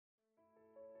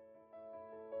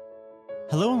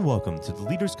Hello and welcome to the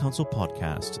Leaders Council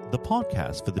podcast, the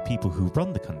podcast for the people who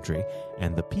run the country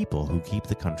and the people who keep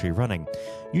the country running.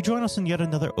 You join us on yet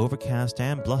another overcast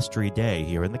and blustery day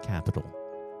here in the capital.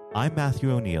 I'm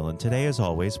Matthew O'Neill, and today, as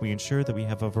always, we ensure that we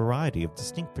have a variety of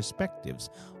distinct perspectives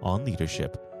on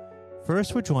leadership.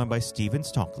 First, we're joined by Steven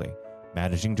Stockley,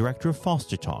 Managing Director of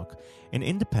FosterTalk, an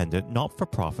independent,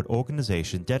 not-for-profit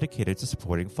organization dedicated to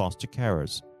supporting foster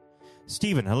carers.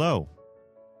 Steven, hello.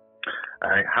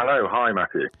 Hello. Hi,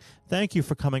 Matthew. Thank you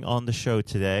for coming on the show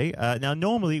today. Now,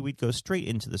 normally we'd go straight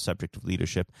into the subject of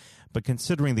leadership, but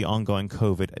considering the ongoing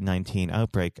COVID-19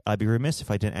 outbreak, I'd be remiss if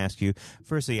I didn't ask you,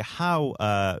 firstly, how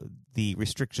the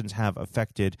restrictions have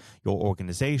affected your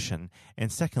organization,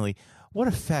 and secondly, what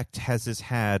effect has this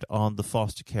had on the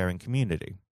foster caring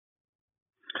community?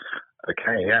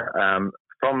 Okay, yeah.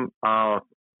 From our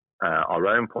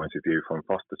own point of view, from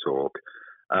FosterTalk,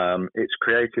 it's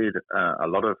created a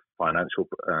lot of financial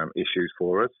issues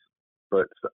for us, but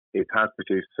it has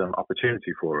produced some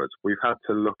opportunity for us. We've had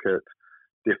to look at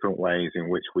different ways in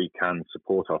which we can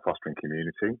support our fostering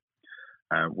community.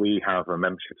 We have a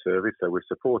membership service, so we're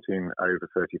supporting over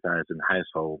 30,000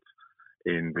 households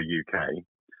in the UK,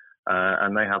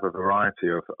 and they have a variety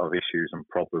of issues and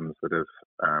problems that have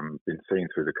been seen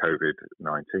through the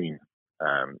COVID-19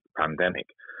 pandemic.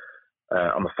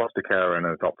 I'm a foster carer and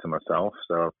an adopter myself,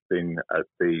 so I've been at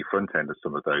the front end of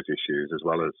some of those issues, as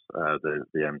well as the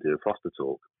MD of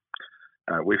FosterTalk.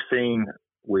 We've seen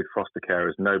with foster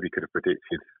carers, nobody could have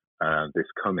predicted this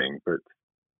coming, but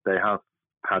they have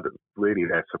had really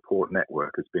their support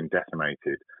network has been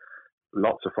decimated.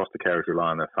 Lots of foster carers rely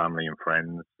on their family and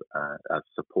friends as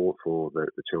support for the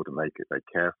children they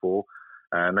care for,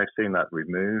 and they've seen that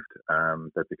removed.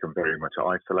 They've become very much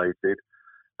isolated.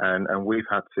 And we've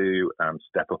had to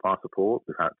step up our support.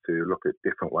 We've had to look at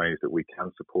different ways that we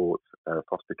can support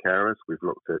foster carers. We've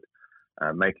looked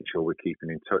at making sure we're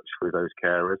keeping in touch with those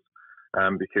carers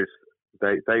because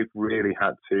they've really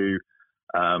had to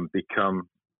become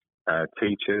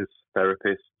teachers,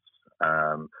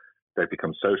 therapists. They've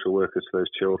become social workers for those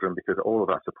children because all of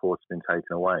that support's been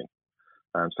taken away.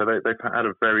 So they've had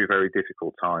a very, very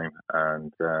difficult time,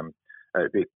 and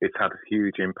it's had a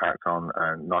huge impact on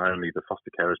not only the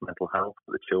foster carers' mental health,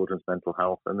 but the children's mental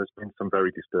health. And there's been some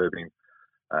very disturbing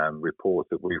reports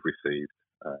that we've received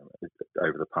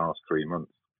over the past 3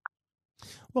 months.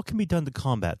 What can be done to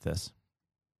combat this?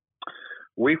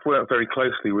 We've worked very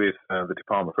closely with the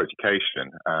Department for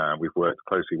Education. We've worked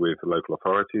closely with the local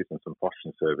authorities and some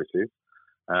fostering services.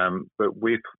 But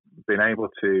we've been able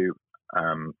to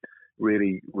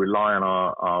really rely on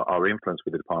our influence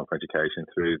with the Department for Education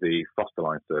through the Foster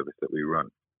Line service that we run.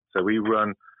 So we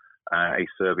run a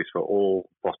service for all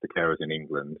foster carers in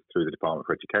England through the Department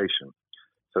for Education.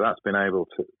 So that's been able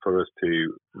for us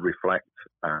to reflect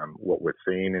what we're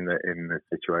seeing in the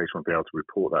situation and be able to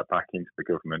report that back into the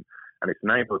government. And it's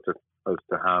enabled us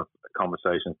to have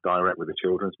conversations direct with the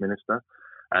Children's Minister.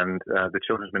 And the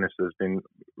Children's Minister has been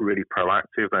really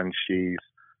proactive, and she's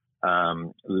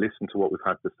listened to what we've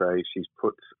had to say. She's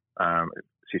put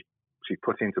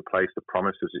into place the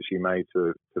promises that she made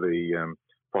to the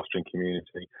fostering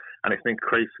community, and it's been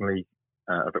increasingly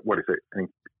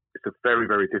it's a very,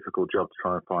 very difficult job to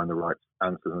try and find the right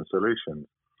answers and solutions.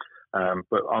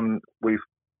 But we've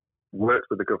worked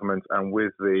with the government and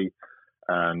with the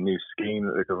new scheme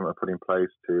that the government put in place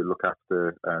to look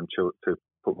after to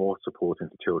put more support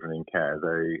into children in care.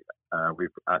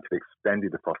 We've actually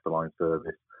extended the Foster Line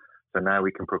service. So now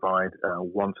we can provide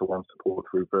one-to-one support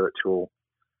through virtual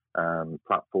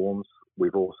platforms.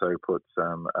 We've also put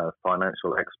some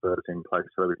financial experts in place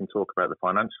so we can talk about the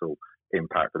financial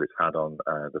impact that it's had on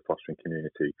the fostering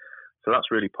community. So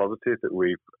that's really positive that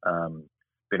we've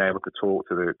been able to talk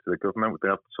to the government. We've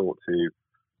been able to talk to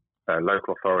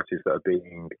local authorities that are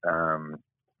being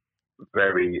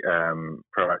very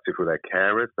proactive with their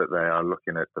carers, that they are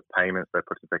looking at the payments they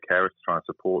put into their carers to try and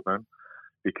support them,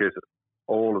 because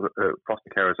all of the foster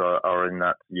carers are in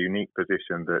that unique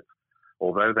position that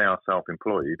although they are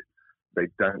self-employed, they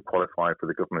don't qualify for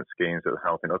the government schemes that are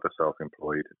helping other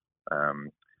self-employed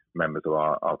members of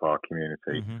our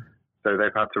community. Mm-hmm. So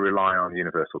they've had to rely on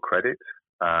universal credit.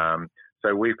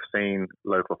 So we've seen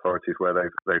local authorities where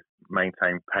they've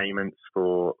maintained payments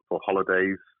for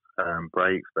holidays,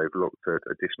 breaks. They've looked at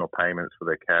additional payments for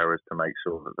their carers to make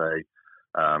sure that they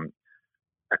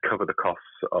cover the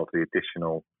costs of the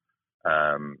additional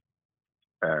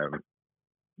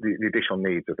the additional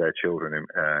needs of their children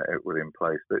within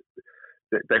place. But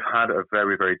they've had a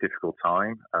very, very difficult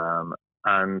time,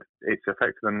 and it's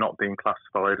affected them not being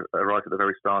classified right at the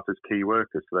very start as key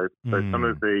workers. So some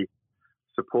of the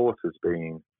support has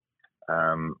been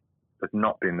has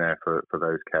not been there for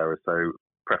those carers. So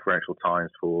preferential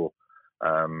times for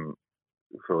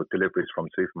deliveries from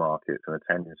supermarkets and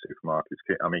attending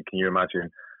supermarkets. I mean, can you imagine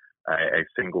a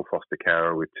single foster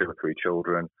carer with 2 or 3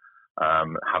 children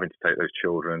having to take those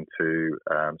children to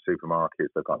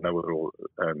supermarkets? They've got no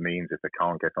other means if they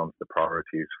can't get onto the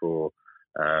priorities for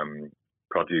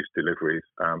produce deliveries.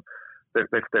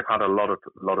 They've had a lot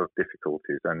of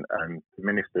difficulties, and the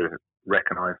minister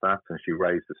recognised that, and she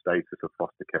raised the status of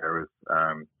foster carers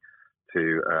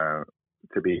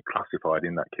to be classified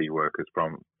in that key workers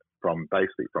from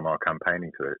our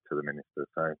campaigning to the minister.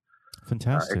 So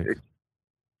fantastic.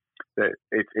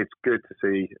 It's good to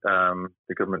see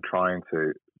the government trying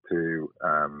to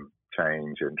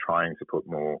change and trying to put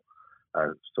more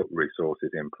sort of resources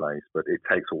in place, but it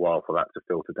takes a while for that to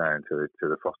filter down to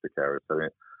the foster carers. So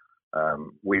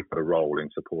we've got a role in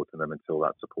supporting them until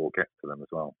that support gets to them as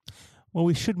well. Well,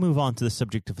 we should move on to the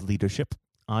subject of leadership.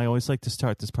 I always like to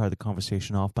start this part of the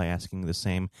conversation off by asking the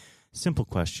same simple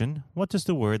question. What does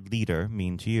the word leader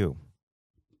mean to you?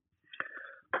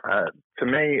 To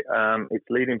me, it's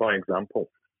leading by example.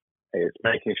 It's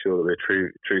making sure that we're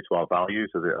true to our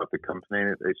values of the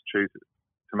company. It's true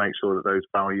to make sure that those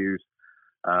values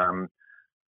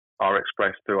are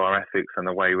expressed through our ethics and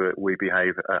the way we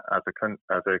behave as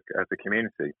a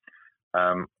community.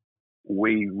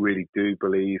 We really do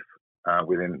believe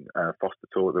within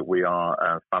FosterTalk that we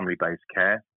are family-based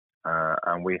care,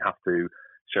 and we have to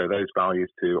show those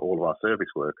values to all of our service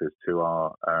workers, to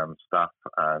our staff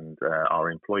and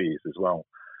our employees as well.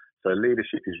 So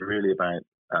leadership is really about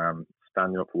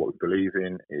standing up for what we believe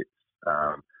in. It's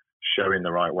showing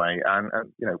the right way, and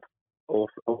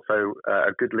also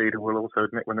a good leader will also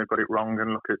admit when they've got it wrong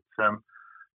and look at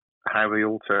how we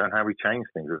alter and how we change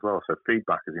things as well. So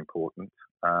feedback is important,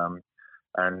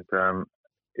 and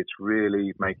it's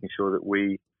really making sure that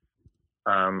we,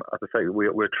 as I say,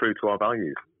 we're true to our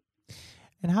values.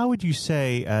 And how would you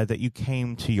say that you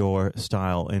came to your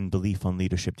style and belief on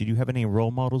leadership? Did you have any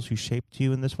role models who shaped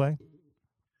you in this way?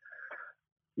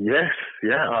 Yes,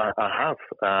 I have.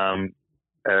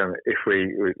 If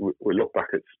we look back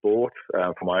at sport,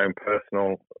 for my own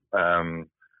personal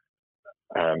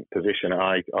position,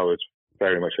 I was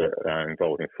very much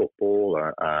involved in football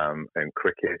and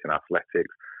cricket and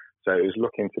athletics. So it was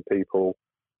looking to people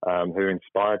who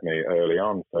inspired me early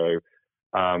on. So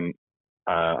I'm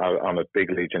a big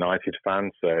Leeds United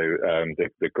fan. So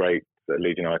the great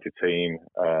Leeds United team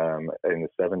in the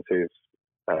 70s,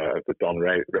 the Don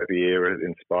Revie era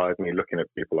inspired me, looking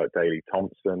at people like Daley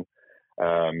Thompson.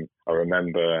 I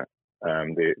remember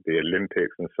the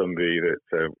Olympics and somebody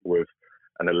that was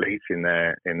an elite in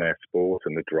their sport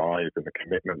and the drive and the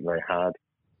commitment they had.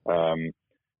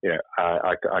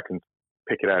 I can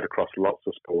pick it out across lots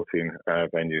of sporting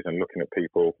venues and looking at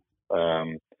people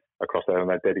across their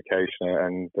dedication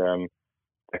and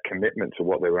their commitment to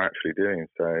what they were actually doing.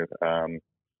 So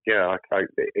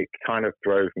it kind of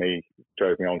drove me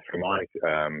on through my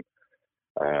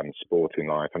sporting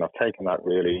life, and I've taken that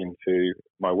really into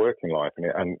my working life,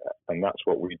 and that's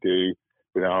what we do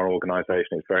within our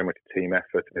organisation. It's very much a team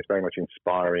effort, and it's very much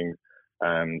inspiring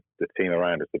the team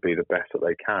around us to be the best that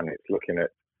they can. It's looking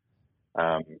at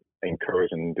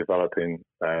encouraging and developing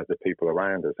the people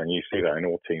around us, and you see that in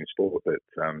all team sport, that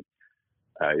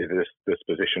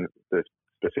the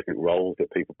specific roles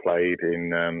that people played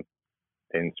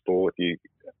in sport.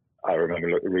 I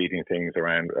remember reading things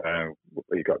around,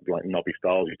 you got like Nobby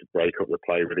Stiles used to break up the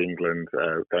play with England,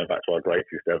 going back to our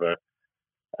greatest ever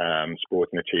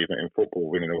sporting achievement in football,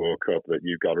 winning the World Cup, that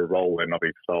you got a role where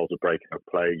Nobby Stiles was breaking up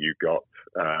play. You got,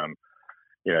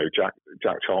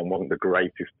 Jack Charlton wasn't the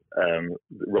greatest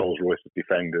Rolls Royce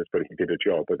defenders, but he did a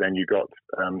job. But then you got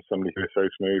somebody who was so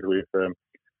smooth with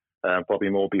Bobby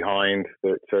Moore behind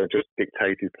that just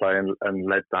dictated play and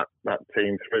led that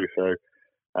team through. So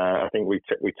I think we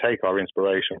take our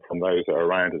inspiration from those that are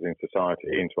around us in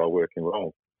society into our working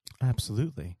role.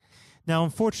 Absolutely. Now,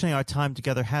 unfortunately, our time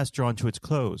together has drawn to its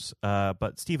close.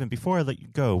 But, Steven, before I let you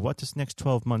go, what does the next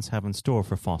 12 months have in store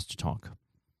for FosterTalk?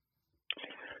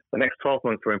 The next 12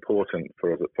 months are important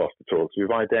for us at FosterTalk. We've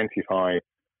identified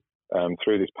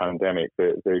through this pandemic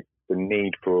the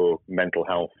need for mental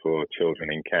health for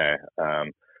children in care.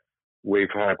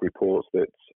 We've had reports that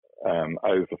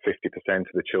over 50%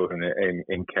 of the children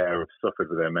in care have suffered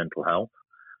with their mental health.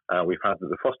 We've had that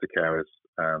the foster carers,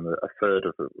 a third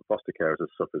of the foster carers have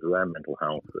suffered with their mental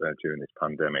health during this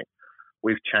pandemic.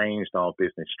 We've changed our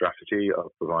business strategy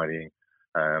of providing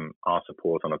our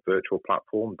support on a virtual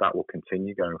platform. That will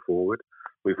continue going forward.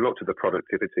 We've looked at the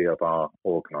productivity of our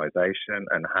organisation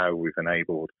and how we've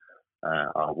enabled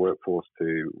our workforce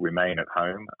to remain at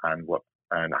home, and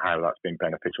and how that's been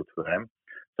beneficial to them.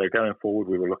 So going forward,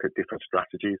 we will look at different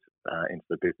strategies into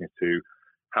the business to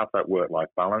have that work-life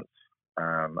balance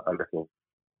a little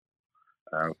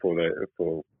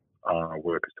for our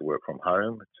workers to work from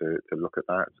home, to look at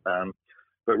that.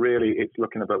 But really, it's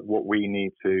looking about what we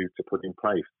need to put in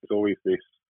place. There's always this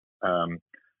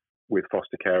with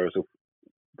foster carers,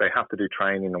 they have to do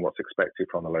training on what's expected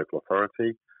from the local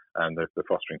authority and the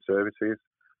fostering services.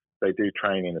 They do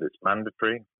training that it's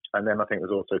mandatory. And then I think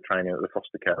there's also training that the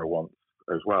foster carer wants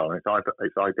as well. And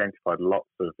it's identified lots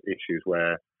of issues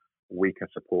where we can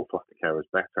support foster carers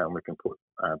better and we can put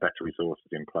better resources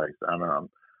in place. And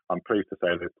I'm pleased to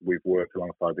say that we've worked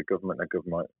alongside the government. The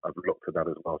government have looked at that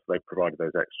as well. So they've provided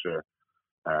those that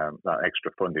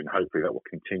extra funding. Hopefully that will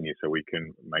continue so we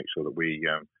can make sure that we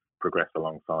progress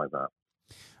alongside that.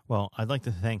 Well, I'd like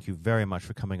to thank you very much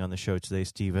for coming on the show today,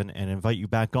 Stephen, and invite you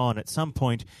back on at some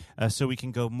point so we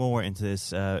can go more into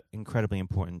this incredibly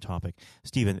important topic.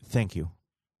 Stephen, thank you.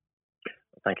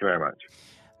 Thank you very much.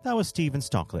 That was Steven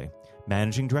Stockley,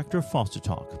 Managing Director of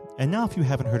FosterTalk. And now, if you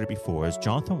haven't heard it before, is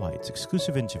Jonathan White's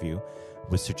exclusive interview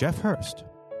with Sir Geoff Hurst.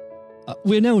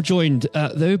 We're now joined,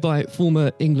 though, by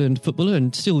former England footballer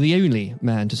and still the only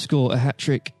man to score a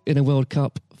hat-trick in a World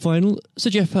Cup final, Sir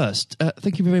Geoff Hurst.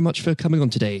 Thank you very much for coming on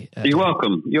today. You're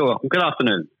welcome. You're welcome. Good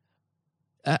afternoon.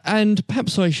 And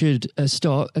perhaps I should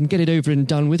start and get it over and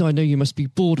done with. I know you must be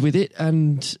bored with it,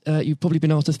 and you've probably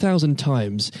been asked 1,000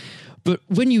 times. But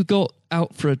when you got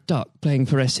out for a duck playing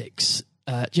for Essex,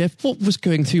 Geoff, what was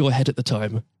going through your head at the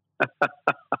time?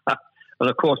 Well,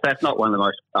 of course, that's not one of the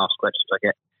most asked questions I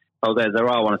get. Oh, there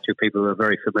are one or two people who are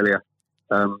very familiar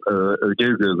who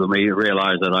do Google me, who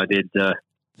realise that I did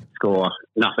score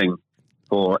nothing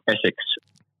for Essex.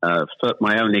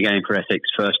 My only game for Essex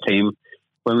first team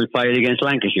when we played against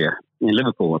Lancashire in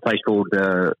Liverpool, a place called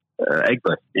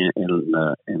Egbert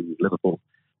in Liverpool,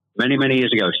 many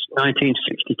years ago,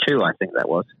 1962, I think that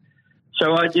was.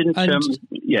 So I didn't. I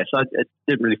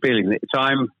didn't really feel it at the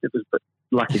time. It was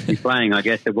lucky to be playing. I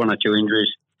guess there were one or two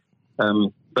injuries.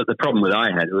 But the problem that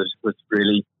I had was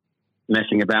really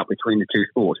messing about between the two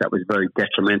sports. That was very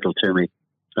detrimental to me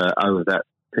over that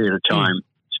period of time,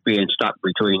 being stuck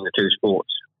between the two sports.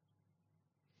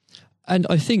 And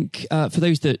I think for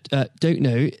those that don't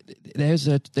know, there's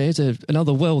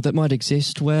another world that might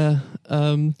exist where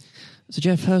Sir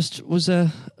Geoff Hurst was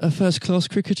a first-class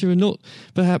cricketer and not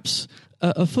perhaps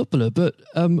a footballer. But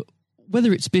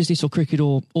whether it's business or cricket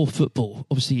or football,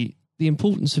 obviously the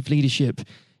importance of leadership,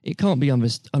 it can't be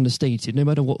understated, no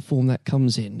matter what form that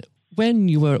comes in. When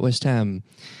you were at West Ham,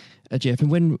 Geoff, and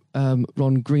when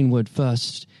Ron Greenwood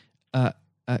first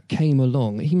came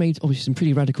along, he made obviously some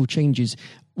pretty radical changes.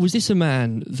 Was this a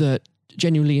man that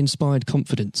genuinely inspired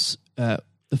confidence the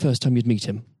first time you'd meet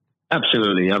him?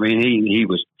 Absolutely. I mean, he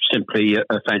was simply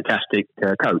a fantastic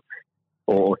coach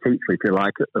or teacher, if you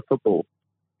like, at football.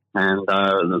 And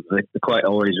the quite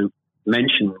always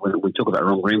mentioned when we talk about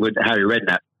Ron Greenwood, Harry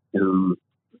Redknapp, who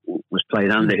was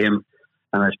played under him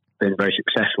and has been very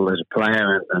successful as a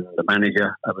player and the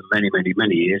manager over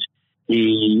many years.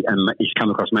 He's come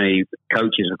across many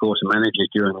coaches, of course, and managers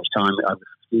during his time over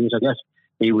the years, I guess.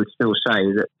 He would still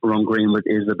say that Ron Greenwood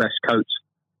is the best coach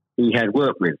he'd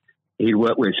worked with.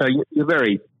 So you're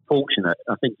very fortunate.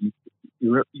 I think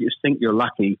you think you're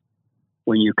lucky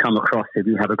when you come across, if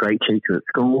you have a great teacher at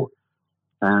school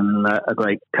and a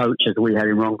great coach as we had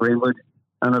in Ron Greenwood,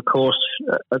 and of course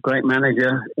a great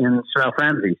manager in Sir Alf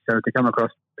Ramsey. So to come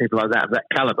across people like that of that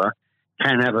calibre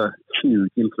can have a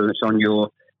huge influence on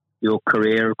your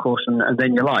career, of course, and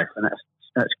then your life, and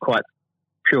that's quite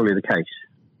purely the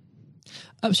case.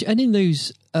 Absolutely. And in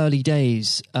those early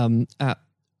days at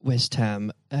West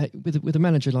Ham, with a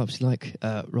manager like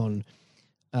Ron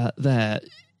there,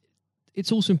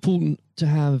 it's also important to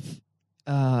have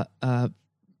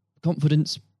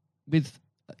confidence with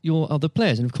your other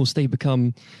players, and of course they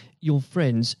become your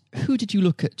friends. Who did you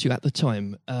look at the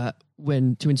time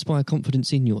when to inspire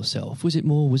confidence in yourself? Was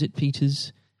it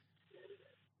Peters?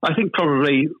 I think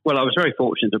probably. Well, I was very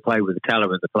fortunate to play with the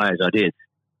calibre of the players I did.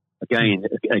 Again,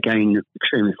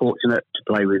 extremely fortunate to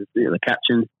play with the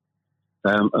captain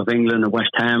of England and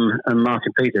West Ham, and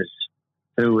Martin Peters,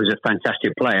 who was a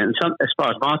fantastic player. And as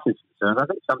far as Martin's concerned, I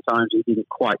think sometimes he didn't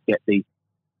quite get the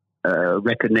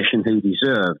recognition he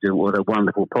deserved and what a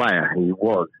wonderful player he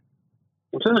was.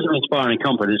 In terms of inspiring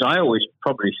confidence, I always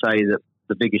probably say that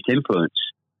the biggest influence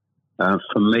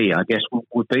for me, I guess,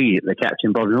 would be the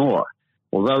captain, Bob Noor.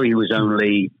 Although he was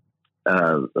only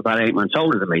about 8 months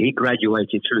older than me, he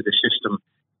graduated through the system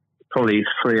probably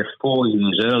 3 or 4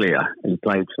 years earlier. He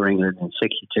played for England in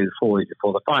 62, 4 years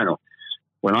before the final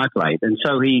when I played. And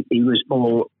so he was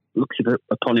more looks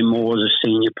upon him more as a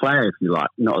senior player, if you like,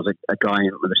 not as a guy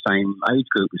with the same age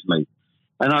group as me.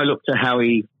 And I looked at how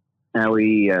he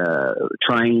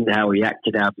trained, how he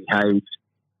acted, how he behaved,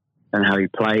 and how he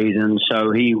played. And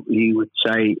so he would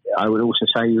say, I would also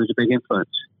say he was a big influence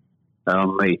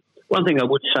on me. One thing I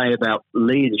would say about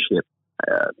leadership,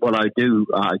 what I do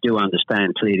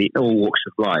understand clearly in all walks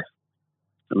of life,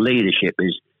 leadership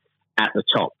is at the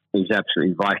top, is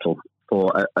absolutely vital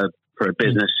for a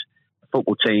business, a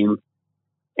football team,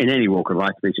 in any walk of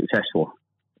life to be successful.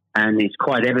 And it's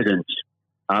quite evident.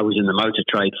 I was in the motor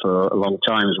trade for a long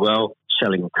time as well,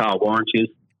 selling car warranties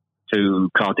to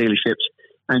car dealerships.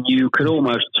 And you could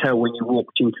almost tell when you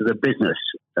walked into the business,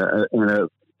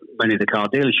 many of the car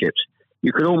dealerships,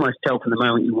 you could almost tell from the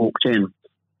moment you walked in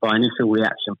by initial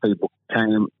reaction, people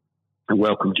came and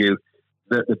welcomed you,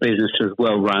 that the business was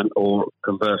well run or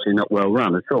conversely not well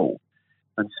run at all.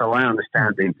 And so I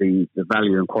understand the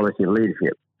value and quality of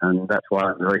leadership. And that's why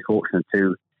I'm very fortunate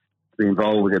to be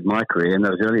involved in my career in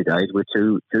those early days with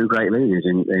two great leaders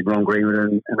in Ron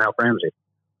Greenwood and Alf Ramsey.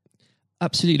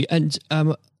 Absolutely. And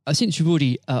since you've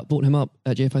already brought him up,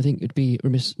 Jeff, I think it'd be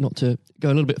remiss not to go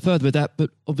a little bit further with that. But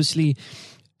obviously,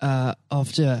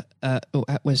 after at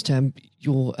West Ham,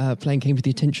 your playing came to the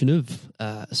attention of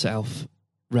Sir Alf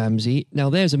Ramsey. Now,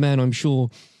 there's a man I'm sure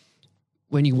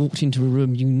when you walked into a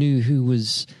room, you knew who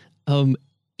was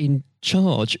in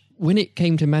charge. When it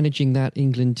came to managing that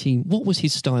England team, what was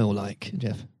his style like,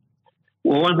 Jeff?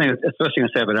 Well, the first thing I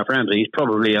say about Alf Ramsey, he's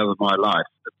probably over my life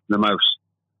the most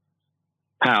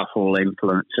powerful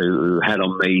influence who had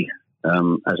on me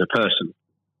as a person.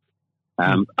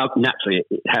 Naturally,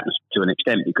 it happens to an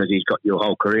extent because he's got your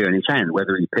whole career in his hand.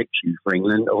 Whether he picks you for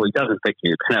England or he doesn't pick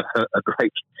you, it can have a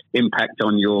great impact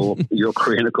on your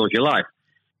career and, of course, your life.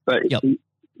 But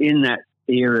in that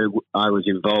era, I was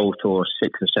involved for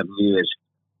 6 or 7 years.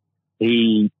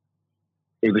 It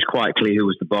was quite clear who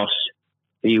was the boss.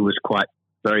 He was quite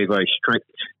very, very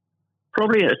strict.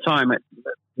 Probably at a time,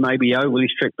 maybe overly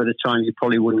strict, but at a time you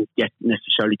probably wouldn't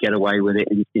necessarily get away with it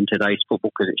in today's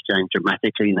football because it's changed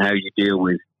dramatically in how you deal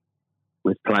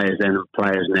with players then and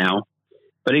players now.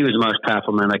 But he was the most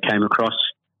powerful man I came across,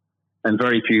 and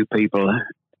very few people.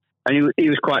 And he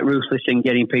was quite ruthless in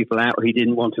getting people out who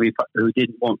didn't want to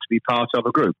be part of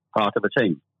a group, part of a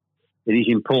team. It is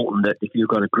important that if you've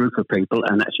got a group of people,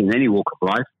 and that's in any walk of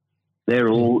life, they're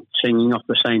all singing off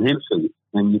the same hymn sheet,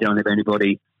 and you don't have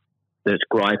anybody that's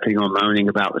griping or moaning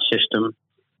about the system.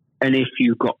 And if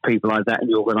you've got people like that in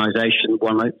your organisation,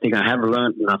 one thing I have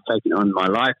learned, and I've taken it on in my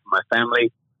life, my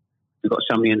family, you've got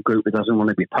somebody in the group that doesn't want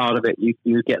to be part of it,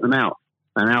 you get them out.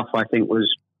 And Alf, I think, was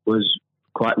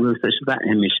quite ruthless with that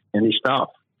in his staff.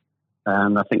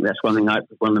 And I think that's one of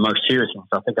the most serious things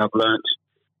I think I've learned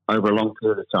over a long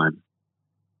period of time.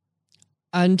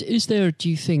 And is there, do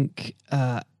you think,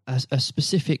 a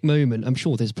specific moment, I'm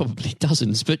sure there's probably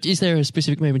dozens, but is there a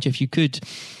specific moment, if you could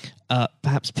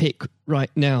perhaps pick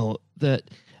right now, that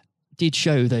did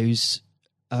show those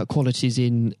qualities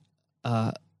in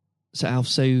Sir Alf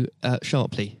so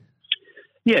sharply?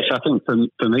 Yes, I think for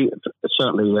me,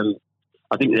 certainly,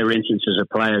 I think there are instances of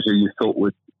players who you thought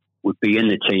would be in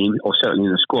the team or certainly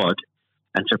in the squad,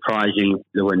 and surprisingly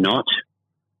they were not.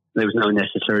 There was no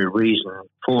necessary reason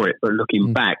for it, but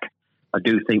looking back, I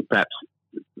do think perhaps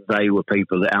they were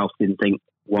people that Alf didn't think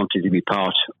wanted to be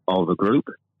part of a group.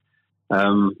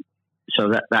 So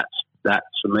that's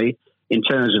for me. In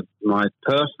terms of my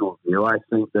personal view, I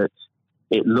think that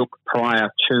it looked prior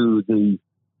to the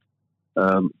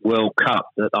World Cup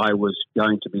that I was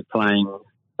going to be playing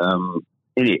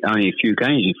in it only a few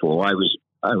games before. I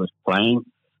was playing,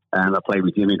 and I played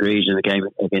with Jimmy Greaves in a game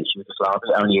against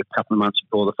Yugoslavia only a couple of months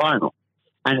before the final.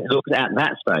 And it looked at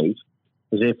that stage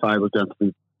as if I was going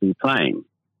to be playing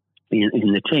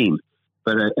in the team.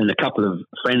 But in a couple of more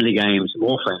friendly games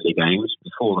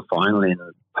before the final in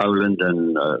Poland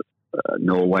and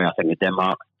Norway, I think, and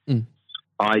Denmark,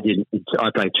 I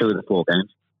played 2 of the 4 games,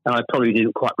 and I probably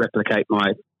didn't quite replicate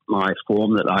my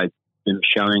form that I'd been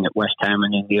showing at West Ham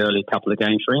and in the early couple of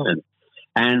games for England.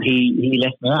 And he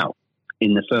left me out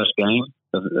in the first game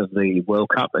of the World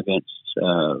Cup against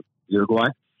Uruguay.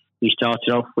 He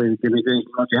started off with Jimmy Greaves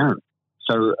and Roger Aaron.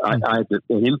 So I had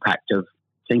an impact of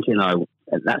thinking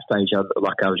at that stage I looked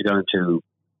like I was going to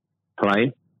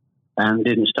play, and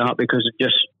didn't start because of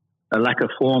just a lack of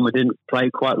form. I didn't play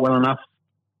quite well enough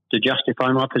to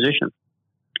justify my position.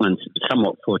 And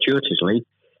somewhat fortuitously,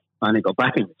 I only got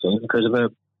back in the team because of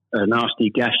a nasty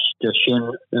gash to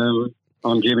shin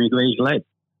on Jimmy Greaves' leg.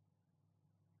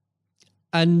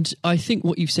 And I think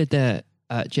what you've said there,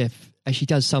 Jeff, actually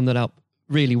does sum that up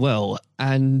really well.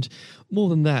 And more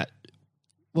than that,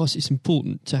 whilst it's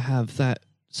important to have that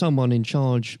someone in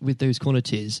charge with those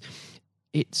qualities,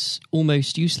 it's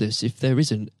almost useless if there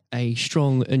isn't a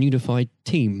strong and unified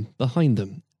team behind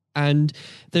them. And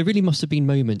there really must have been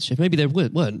moments, maybe there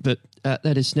weren't, but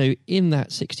let us know, in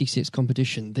that 66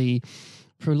 competition, the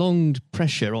prolonged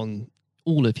pressure on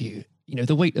all of you,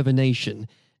 the weight of a nation,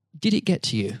 did it get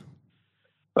to you?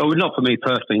 Well, not for me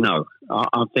personally, no.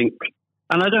 I think,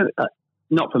 and I don't,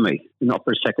 not for me, not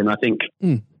for a second. I think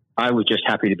I was just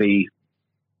happy to be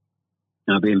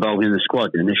involved in the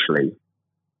squad initially.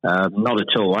 Not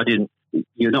at all.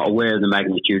 You're not aware of the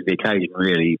magnitude of the occasion,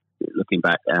 really, looking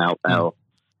back out.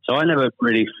 So I never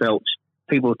really felt,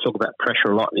 people talk about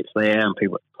pressure a lot, and it's there, and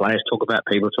people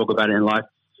talk about it in life.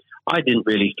 I didn't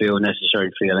really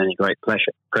necessarily feel any great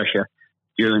pressure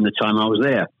during the time I was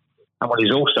there. And what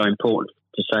is also important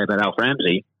to say about Alf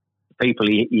Ramsey, the people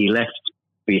he left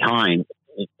behind,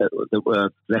 that were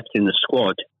left in the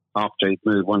squad after he'd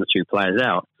moved one or two players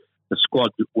out, the squad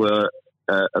were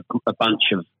a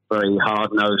bunch of very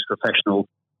hard-nosed, professional,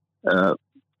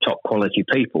 top-quality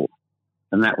people.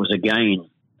 And that was, again,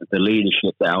 the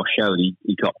leadership that Al showed.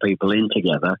 He got people in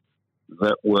together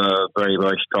that were very,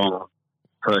 very strong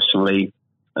personally.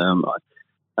 And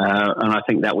I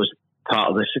think that was part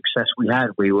of the success we had.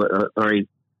 We were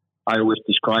I always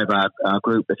describe our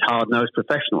group as hard-nosed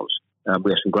professionals.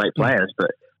 We have some great players,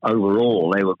 but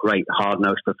overall they were great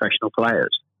hard-nosed professional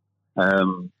players.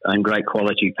 And great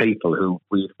quality people who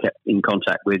we've kept in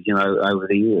contact with, over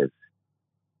the years.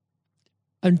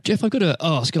 And Jeff, I've got to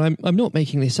ask, and I'm not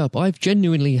making this up, I've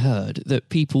genuinely heard that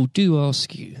people do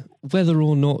ask you whether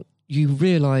or not you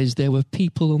realise there were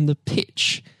people on the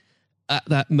pitch at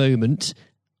that moment.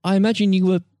 I imagine you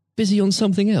were busy on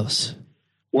something else.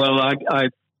 Well, I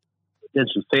did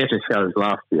some theatre shows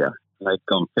last year. They've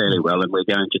gone fairly well, and we're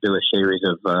going to do a series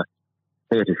of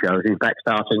theatre shows, in fact,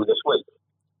 starting this week,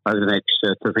 over the next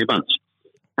 2 or 3 months.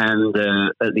 And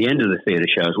at the end of the theatre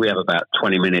shows, we have about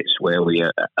 20 minutes where we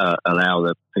allow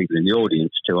the people in the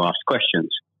audience to ask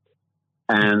questions.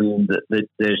 And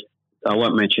I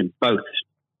won't mention both.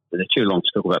 They're too long to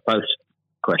talk about both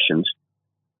questions.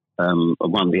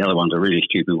 The other one's a really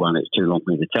stupid one. It's too long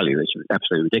for me to tell you. It's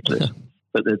absolutely ridiculous.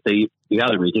 But the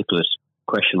other ridiculous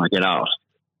question I get asked,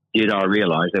 did I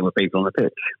realise there were people on the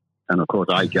pitch? And of course,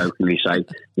 I jokingly say,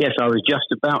 yes, I was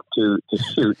just about to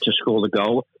shoot to score the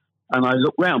goal. And I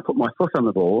looked round, put my foot on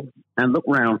the ball, and looked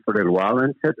round for a little while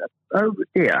and said, oh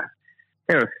dear,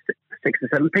 there are 6 or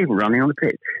 7 people running on the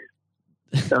pitch.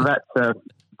 So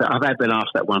I've been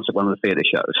asked that once at one of the theatre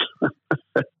shows.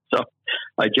 So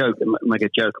I make a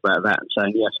joke about that and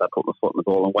saying, yes, I put my foot on the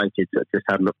ball and waited, just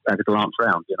had a glance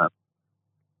round,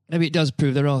 Maybe it does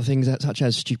prove there are things such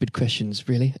as stupid questions,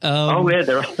 really. Oh, yeah,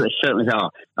 there certainly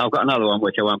are. I've got another one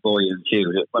which I won't bore you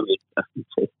with. It won't be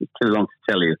too long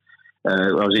to tell you.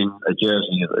 I was in a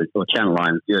Jersey, or Channel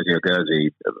Line, Jersey or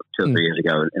Guernsey, 2 or 3 years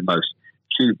ago, and most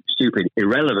stupid,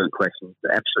 irrelevant questions,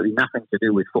 absolutely nothing to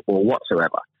do with football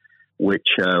whatsoever, which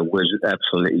was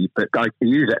absolutely, but I can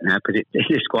use that now because it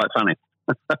is quite funny.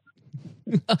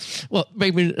 Well,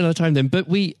 maybe another time then, but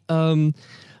we... well,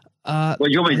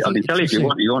 you want me? I can tell you if you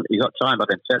want. You got time? I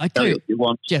can tell you if you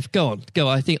want. Jeff, go on.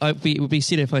 I think it would be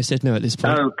silly if I said no at this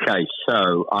point. Okay,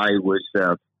 so I was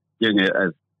doing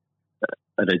at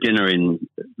a dinner in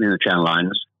the Channel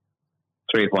Lines,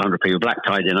 300 or 400 people, black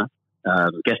tie dinner,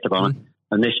 guest of honour.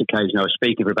 On this occasion, I was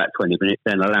speaking for about 20 minutes,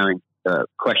 then allowing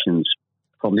questions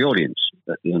from the audience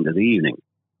at the end of the evening.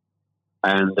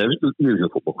 And there was usual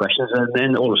football questions, and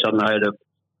then all of a sudden I had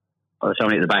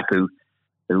somebody at the back who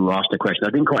asked a question. I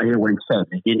didn't quite hear what he said.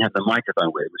 He didn't have the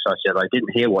microphone with him. So I said, I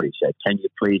didn't hear what he said. Can you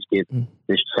please give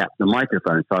this chap the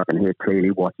microphone so I can hear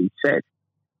clearly what he said?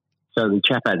 So the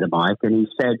chap had the mic and he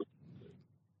said,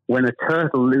 when a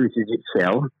turtle loses its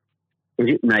shell, is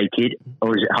it naked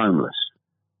or is it homeless?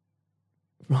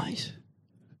 Right.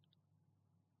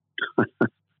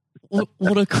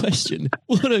 What a question.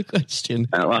 What a question.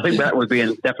 I think that would be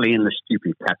definitely in the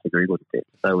stupid category, wouldn't it?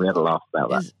 So we had a laugh about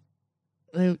that.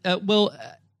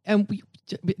 And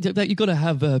you've got to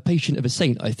have a patient of a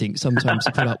saint, I think, sometimes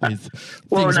to put up with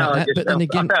things like that. But then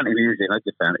again, I found it amusing. I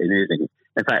just found it amusing.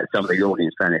 In fact, some of the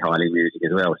audience found it highly amusing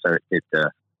as well. So it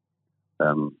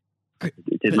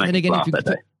did make me laugh that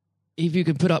day. If you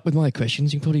can put up with my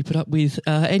questions, you can probably put up with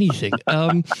anything.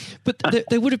 But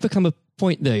there would have become a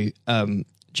point, though,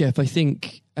 Jeff, I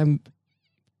think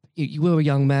you were a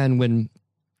young man when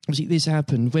obviously this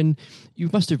happened, when you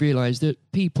must have realised that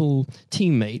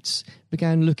teammates,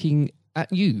 began looking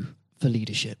at you for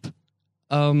leadership.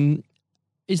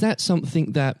 Is that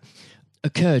something that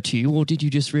occurred to you, or did you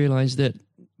just realise that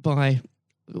by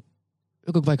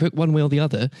one way or the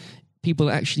other, people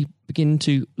actually begin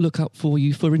to look up for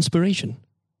you for inspiration?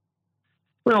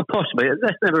 Well, possibly.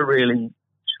 That's never really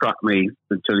struck me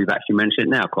until you've actually mentioned it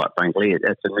now, quite frankly.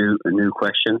 It's a new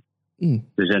question.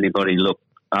 Does anybody look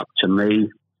up to me?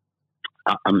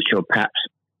 I'm sure perhaps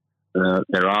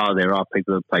there are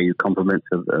people who pay you compliments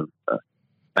of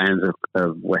fans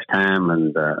of West Ham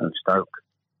and Stoke,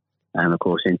 and of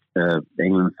course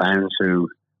England fans who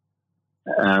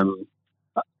I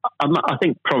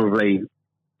think probably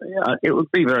it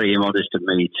would be very immodest of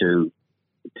me to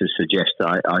suggest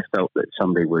that I felt that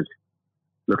somebody was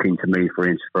looking to me for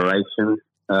inspiration.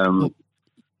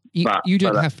 You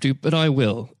don't have to, but I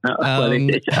will. Well,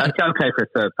 it's okay for a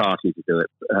third party to do it.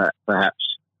 Perhaps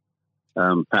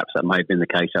that may have been the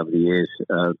case over the years.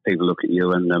 People look at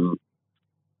you and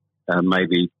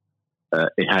maybe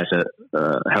it has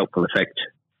a helpful effect.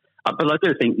 But I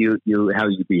do think you how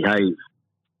you behave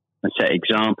and set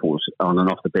examples on and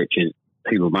off the pitch,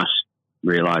 people must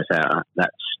realise that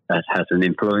has an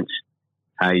influence.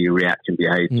 How you react and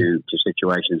behave to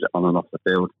situations on and off the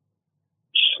field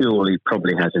surely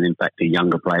probably has an impact to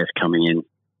younger players coming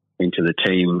into the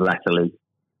team latterly.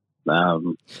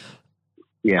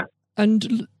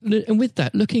 And with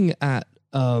that, looking at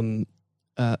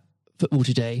football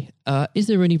today, is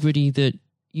there anybody that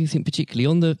you think particularly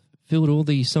on the field or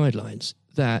the sidelines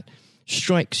that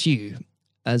strikes you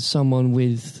as someone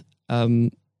with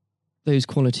those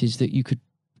qualities that you could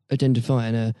identify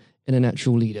in a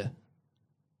natural leader?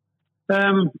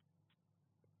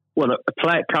 Well,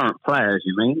 current players,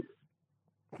 you mean?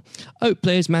 Oh,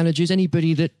 players, managers,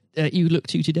 anybody that you look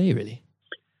to today, really?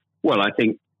 Well, I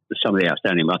think some of the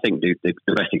outstanding. I think the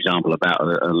best example about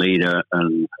a leader at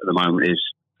the moment is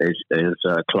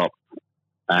Klopp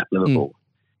at Liverpool.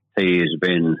 He has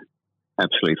been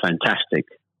absolutely fantastic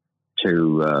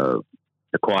to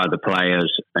acquire the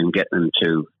players and get them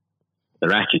to.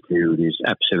 Their attitude is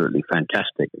absolutely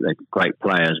fantastic. They're great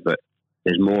players, but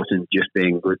there's more than just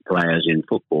being good players in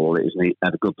football. It is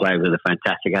have a good player with a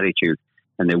fantastic attitude,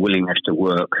 and their willingness to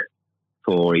work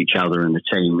for each other and the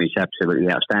team is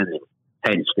absolutely outstanding.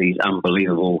 Hence these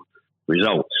unbelievable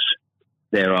results.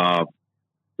 There are,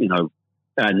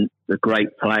 and the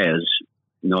great players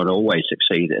not always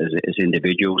succeed as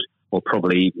individuals, or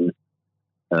probably even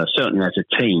certainly as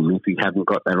a team if you haven't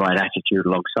got the right attitude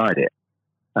alongside it.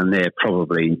 And they're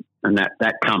probably, and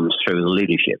that comes through the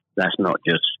leadership. That's not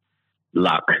just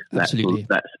luck. That's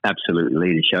absolute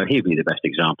leadership. He'd be the best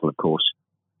example, of course,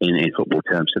 in football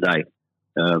terms today,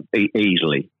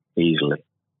 easily.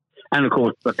 And of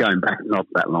course, but going back not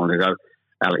that long ago,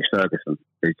 Alex Ferguson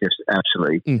is just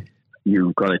absolutely.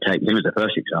 You've got to take him as the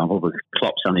first example, because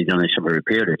Klopp's only done this over a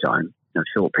period of time, a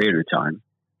short period of time.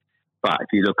 But if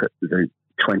you look at the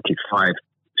 26,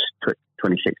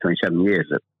 27 years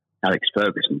that Alex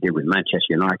Ferguson did with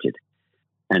Manchester United,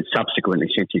 and subsequently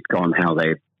since he's gone, how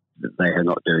they are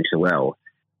not doing so well.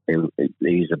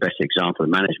 He's the best example of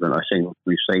management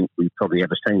we've probably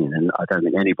ever seen, and I don't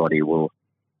think anybody will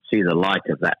see the like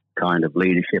of that kind of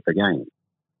leadership again.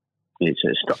 It's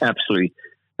absolutely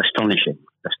astonishing.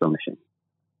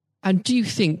 And do you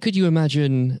think? Could you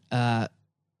imagine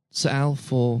Sir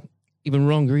Alf or even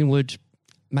Ron Greenwood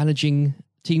managing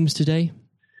teams today?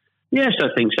 Yes, I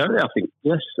think so. I think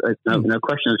yes, no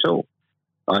question at all.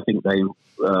 I think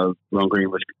Ron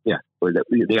Greenwood. Yeah, well,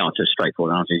 the answer,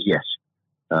 straightforward answer is yes.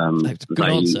 That's a good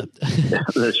answer.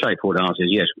 The straightforward answer is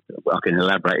yes. I can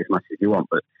elaborate as much as you want,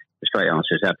 but the straight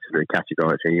answer is absolutely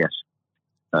categorically yes.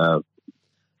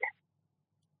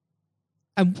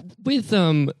 And with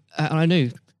and I know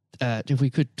if we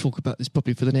could talk about this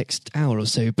probably for the next hour or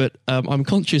so, but I'm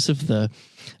conscious of the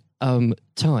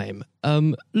time.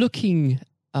 Looking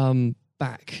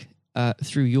back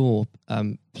through your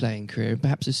playing career,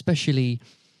 perhaps especially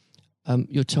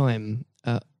your time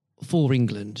for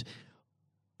England,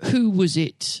 who was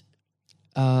it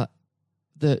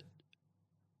that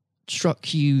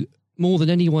struck you more than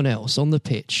anyone else on the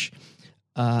pitch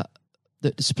that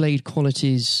displayed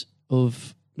qualities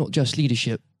of not just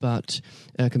leadership but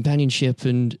companionship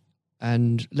and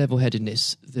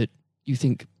level-headedness that you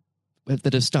think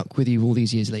that have stuck with you all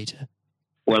these years later?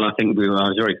 Well, I think I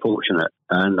was very fortunate,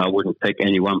 and I wouldn't pick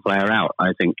any one player out.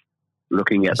 I think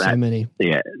looking at so many,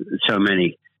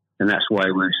 and that's why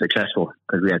we were successful,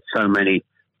 because we had so many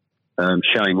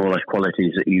showing all those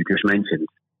qualities that you just mentioned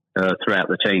throughout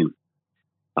the team.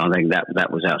 I think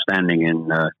that was outstanding,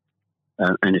 and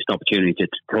it's an opportunity to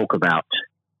talk about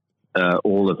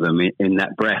all of them in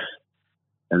that breath.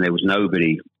 And there was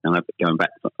nobody. And going back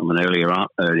from an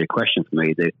earlier question for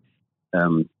me,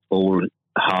 all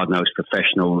hard-nosed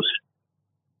professionals,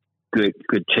 good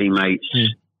teammates,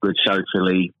 good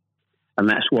socially, And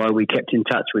that's why we kept in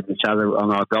touch with each other on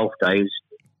our golf days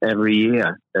every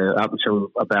year, up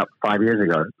until about 5 years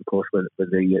ago, of course, with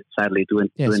the sadly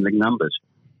dwindling numbers.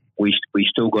 We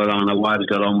still got on, our wives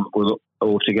got on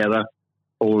all together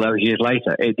all those years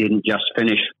later. It didn't just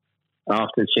finish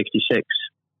after 66.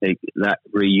 That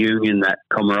reunion, that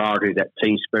camaraderie, that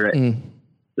team spirit,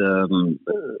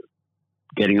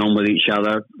 getting on with each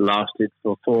other lasted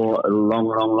for a long,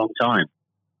 long, long time.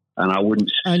 And I wouldn't,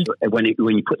 when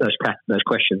you put those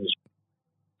questions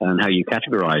and how you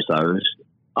categorise those,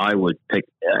 I would pick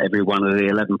every one of the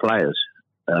 11 players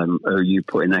who you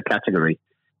put in that category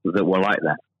that were like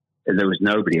that. There was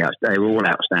nobody else. They were all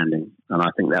outstanding. And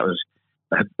I think that was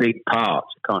a big part.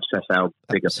 I can't stress how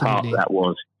big a part that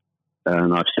was.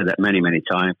 And I've said that many, many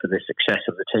times, for the success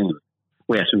of the team.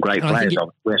 We had some great players.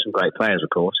 We had some great players, of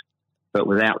course. But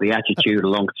without the attitude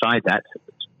alongside that,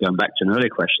 going back to an earlier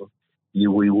question,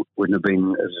 we wouldn't have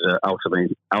been as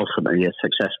ultimately as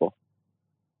successful.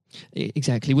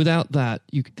 Exactly. Without that,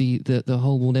 the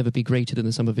whole will never be greater than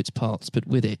the sum of its parts. But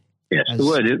with it, yes, the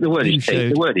word is team.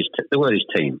 The word is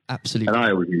team. Absolutely. And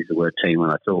I always use the word team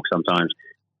when I talk. Sometimes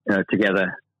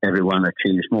together, everyone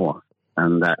achieves more,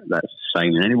 and that's the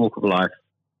same in any walk of life.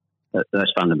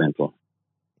 That's fundamental.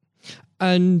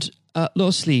 And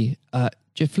lastly,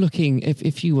 Jeff, looking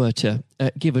if you were to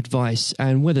give advice,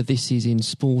 and whether this is in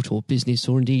sport or business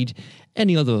or indeed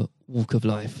any other walk of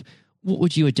life, what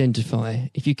would you identify,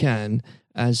 if you can,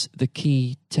 as the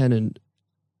key tenet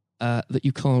that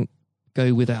you can't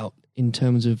go without in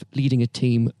terms of leading a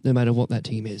team, no matter what that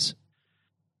team is?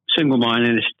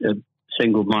 Single-mindedness,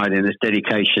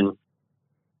 dedication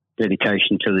to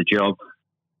the job,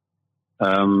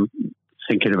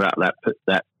 thinking about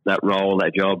that role,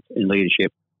 that job in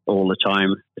leadership all the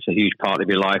time. It's a huge part of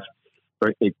your life.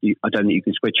 I don't think you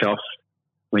can switch off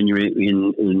when you're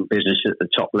in business at the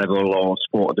top level or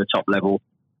sport at the top level.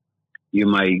 You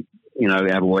may,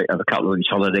 have a couple of weeks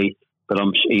holiday, but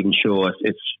I'm even sure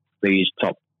if these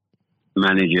top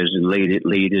managers and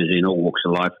leaders in all walks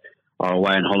of life are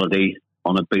away on holiday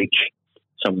on a beach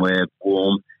somewhere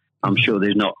warm, I'm sure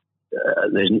they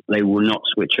will not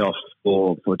switch off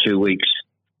for 2 weeks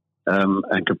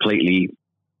and completely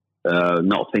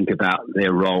not think about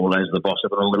their role as the boss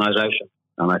of an organisation.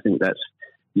 And I think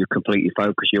you're completely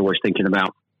focused. You're always thinking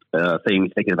about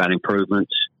things, thinking about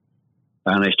improvements,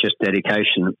 and it's just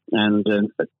dedication and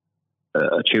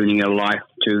tuning your life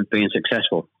to being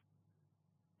successful.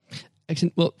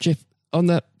 Excellent. Well, Jeff, on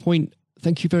that point,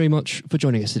 thank you very much for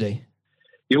joining us today.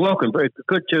 You're welcome. Very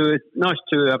good nice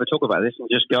to have a talk about this and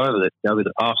just go over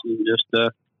the past and just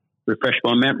refresh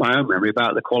my own memory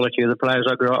about the quality of the players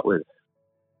I grew up with.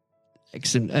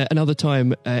 Excellent. Another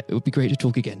time, it would be great to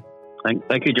talk again.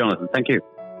 Thank you, Jonathan. Thank you.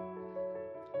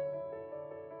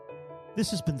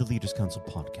 This has been the Leaders Council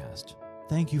podcast.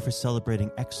 Thank you for celebrating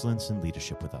excellence in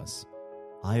leadership with us.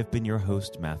 I have been your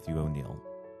host, Matthew O'Neill.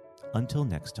 Until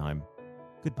next time,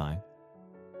 goodbye.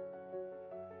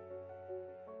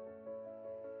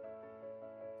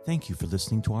 Thank you for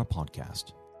listening to our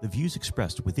podcast. The views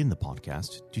expressed within the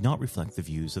podcast do not reflect the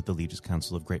views of the Leaders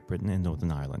Council of Great Britain and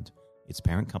Northern Ireland, its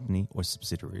parent company or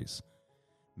subsidiaries,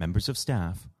 members of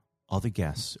staff, other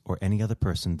guests, or any other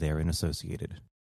person therein associated.